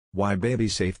Why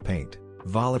baby-safe paint?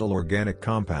 Volatile organic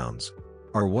compounds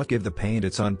are what give the paint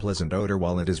its unpleasant odor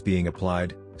while it is being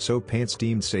applied, so paints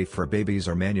deemed safe for babies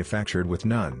are manufactured with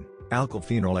none. Alkyl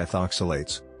phenol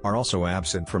ethoxylates are also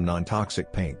absent from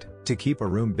non-toxic paint. To keep a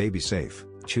room baby safe,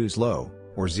 choose low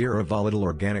or zero volatile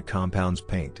organic compounds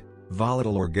paint.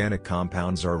 Volatile organic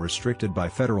compounds are restricted by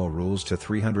federal rules to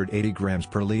 380 grams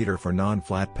per liter for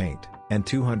non-flat paint, and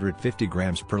 250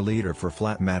 grams per liter for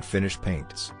flat matte finish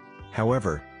paints.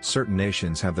 However, certain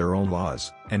nations have their own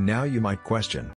laws, and now you might question,